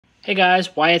Hey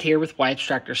guys, Wyatt here with Wyatt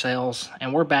Tractor Sales,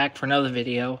 and we're back for another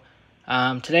video.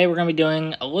 Today we're going to be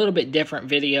doing a little bit different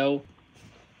video.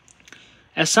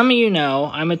 As some of you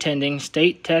know, I'm attending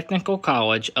State Technical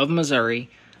College of Missouri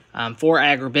for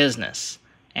agribusiness.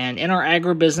 And in our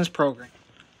agribusiness program,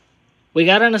 we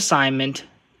got an assignment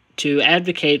to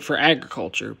advocate for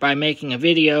agriculture by making a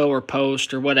video or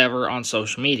post or whatever on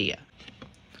social media.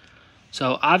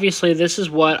 So obviously this is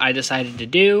what I decided to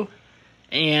do.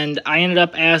 And I ended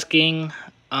up asking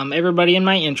everybody in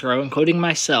my intro, including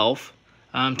myself,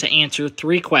 to answer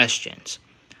 3 questions.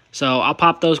 So I'll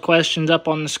pop those questions up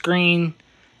on the screen,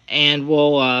 and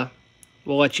we'll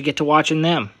let you get to watching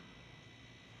them.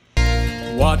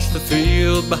 Watch the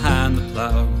field behind the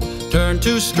plow, turn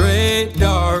 2 straight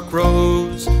dark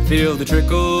rows, feel the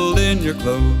trickle in your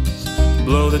clothes,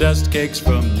 blow the dust cakes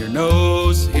from your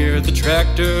nose, hear the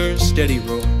tractor's steady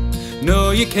roar.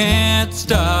 No, you can't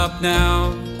stop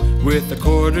now, with a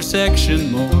quarter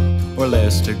section more or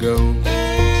less to go.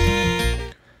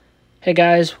 Hey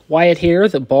guys, Wyatt here,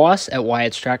 the boss at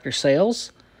Wyatt's Tractor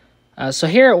Sales. So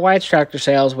here at Wyatt's Tractor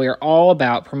Sales, we are all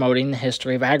about promoting the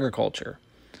history of agriculture.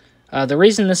 The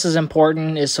reason this is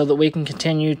important is so that we can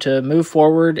continue to move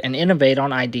forward and innovate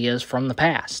on ideas from the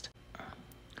past.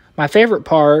 My favorite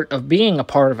part of being a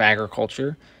part of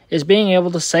agriculture is being able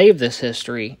to save this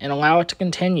history and allow it to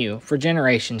continue for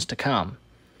generations to come.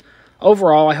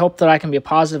 Overall, I hope that I can be a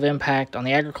positive impact on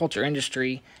the agriculture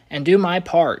industry and do my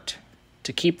part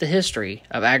to keep the history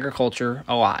of agriculture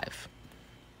alive.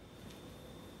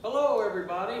 Hello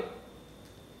everybody,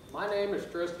 my name is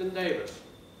Tristan Davis.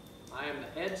 I am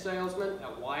the head salesman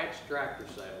at Wyatt's Tractor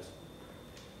Sales.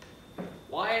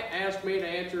 Wyatt asked me to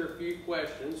answer a few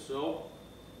questions, so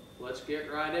let's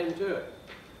get right into it.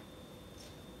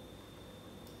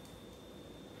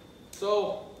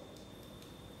 So,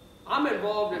 I'm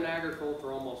involved in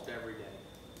agriculture almost every day.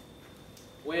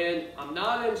 When I'm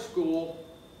not in school,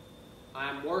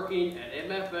 I'm working at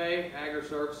MFA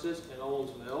Agri-Services in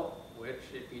Owensville, which,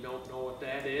 if you don't know what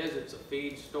that is, it's a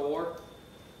feed store.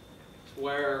 It's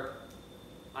where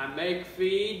I make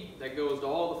feed that goes to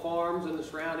all the farms in the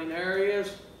surrounding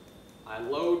areas. I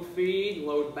load feed,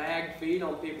 load bagged feed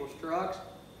on people's trucks.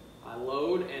 I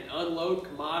load and unload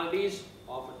commodities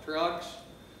off of trucks,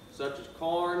 such as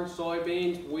corn,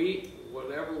 soybeans, wheat,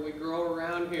 whatever we grow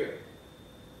around here.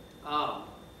 But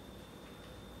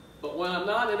when I'm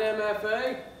not at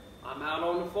MFA, I'm out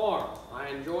on the farm. I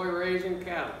enjoy raising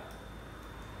cattle.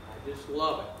 I just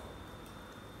love it.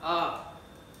 I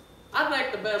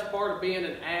think the best part of being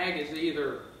an ag is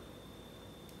either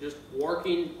just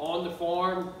working on the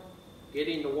farm,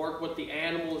 getting to work with the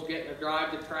animals, getting to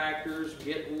drive the tractors,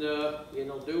 getting to,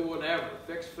 do whatever,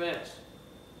 fix fence.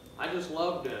 I just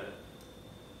love doing it.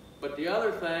 But the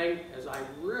other thing is I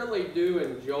really do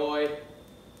enjoy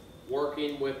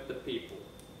working with the people.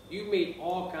 You meet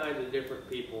all kinds of different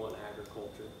people in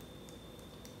agriculture.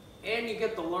 And you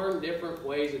get to learn different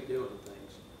ways of doing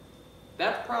things.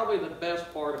 That's probably the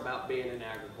best part about being in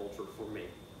agriculture for me.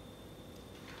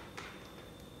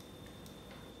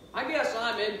 I guess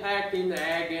I'm impacting the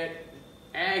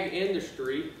ag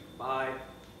industry by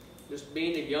just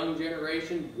being a young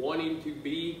generation wanting to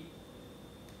be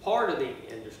part of the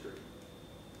industry.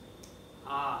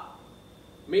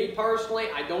 Me personally,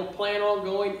 I don't plan on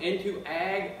going into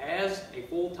ag as a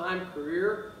full-time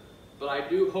career, but I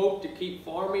do hope to keep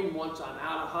farming once I'm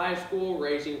out of high school,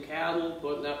 raising cattle,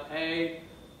 putting up hay,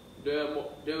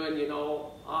 doing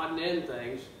odd and end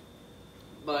things.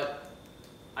 But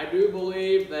I do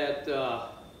believe that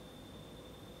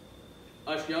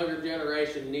us younger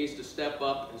generation needs to step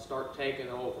up and start taking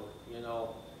over,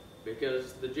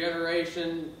 because the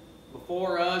generation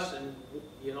before us and,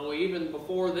 even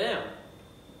before them,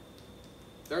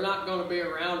 they're not going to be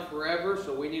around forever,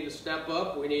 so we need to step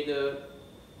up. We need to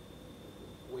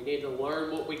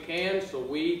learn what we can so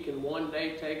we can one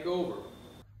day take over.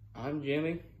 I'm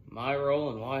Jimmy. My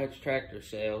role in Wyatt's Tractor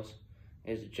Sales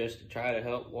is just to try to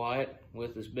help Wyatt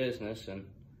with his business and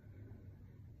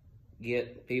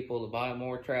get people to buy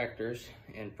more tractors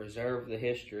and preserve the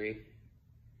history.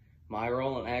 My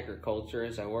role in agriculture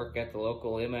is I work at the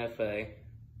local MFA,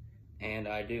 and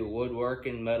I do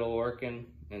woodworking, metalworking,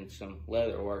 and some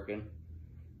leather working,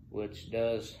 which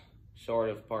does sort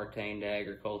of pertain to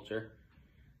agriculture.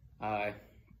 I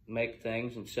make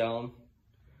things and sell them.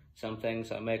 Some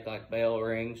things I make, like bell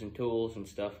rings and tools and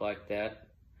stuff like that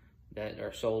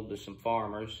are sold to some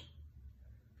farmers.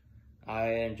 I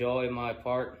enjoy my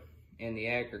part in the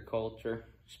agriculture,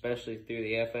 especially through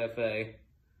the FFA,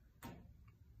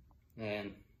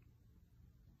 and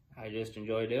I just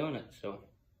enjoy doing it. So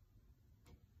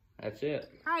That's it.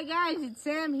 Hi guys, it's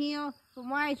Sam here from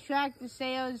Wyatt Tractor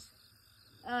Sales.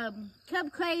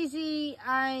 Cub Crazy,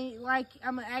 I'm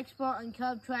an expert on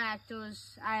Cub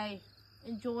tractors. I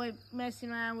enjoy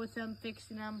messing around with them,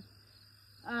 fixing them.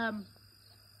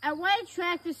 At Wyatt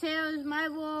Tractor Sales, my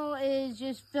role is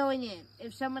just filling in.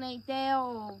 If someone ain't there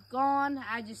or gone,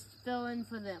 I just fill in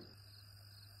for them.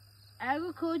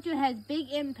 Agriculture has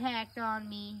big impact on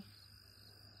me.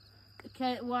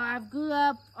 Well, I've grew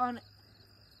up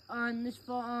on this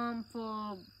farm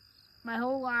for my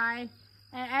whole life,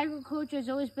 and agriculture has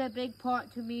always been a big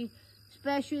part to me,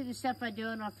 especially the stuff I do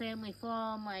on our family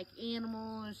farm, like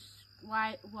animals,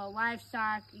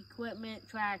 livestock, equipment,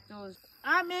 tractors.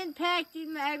 I'm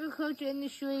impacting the agriculture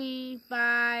industry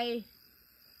by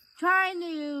trying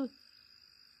to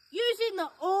using the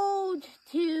old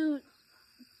to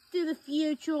the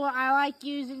future. I like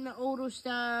using the older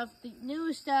stuff. The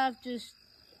newer stuff just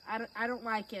I don't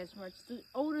like it as much. The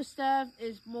older stuff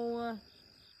is more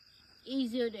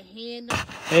easier to handle.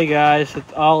 Hey guys,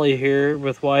 it's Ollie here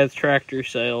with Wyatt Tractor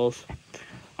Sales.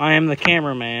 I am the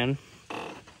cameraman.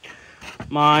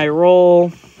 My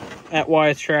role at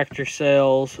Wyatt Tractor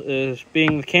Sales is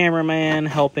being the cameraman,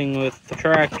 helping with the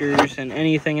tractors and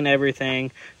anything and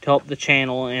everything to help the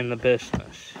channel and the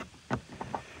business.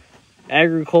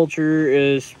 Agriculture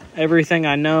is everything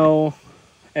I know,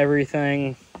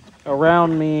 everything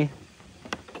around me.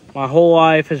 My whole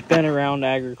life has been around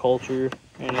agriculture,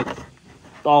 and it's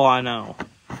all I know.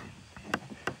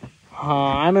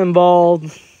 I'm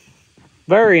involved,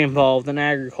 very involved in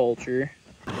agriculture.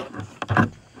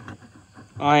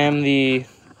 I am the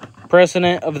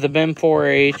president of the BIM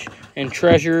 4-H and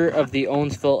treasurer of the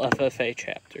Owensville FFA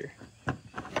chapter.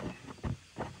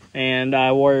 And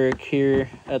I work here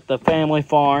at the family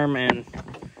farm and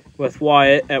with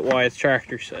Wyatt at Wyatt's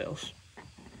Tractor Sales.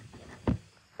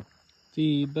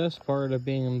 The best part of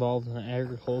being involved in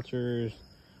agriculture is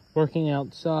working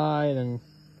outside and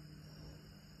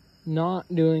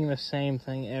not doing the same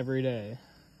thing every day.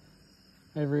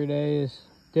 Every day is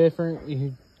different.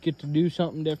 You get to do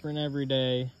something different every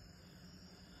day.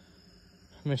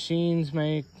 Machines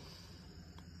make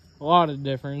a lot of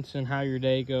difference in how your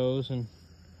day goes and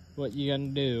what you gotta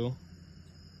do.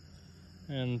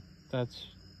 And that's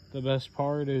the best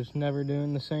part, is never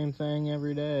doing the same thing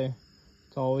every day.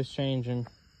 It's always changing.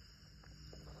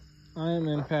 I am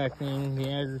impacting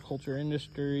the agriculture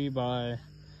industry by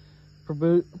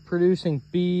producing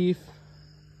beef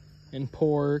and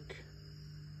pork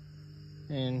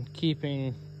and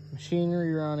keeping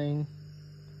machinery running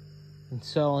and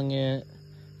selling it,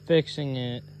 fixing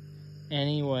it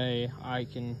any way I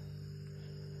can.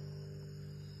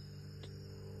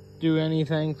 Do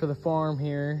anything for the farm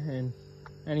here and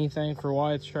anything for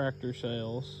Wyatt's Tractor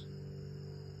Sales.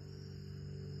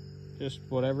 Just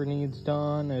whatever needs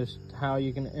done is how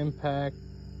you can impact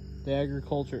the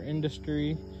agriculture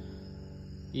industry.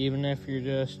 Even if you're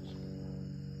just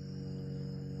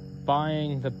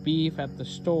buying the beef at the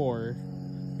store,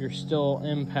 you're still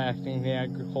impacting the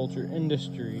agriculture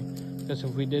industry, because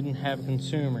if we didn't have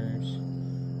consumers,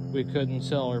 we couldn't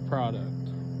sell our product.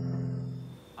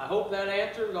 I hope that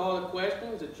answered all the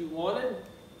questions that you wanted.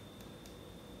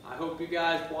 I hope you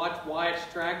guys watch Wyatt's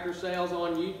Tractor Sales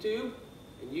on YouTube,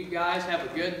 and you guys have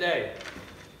a good day.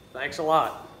 Thanks a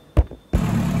lot.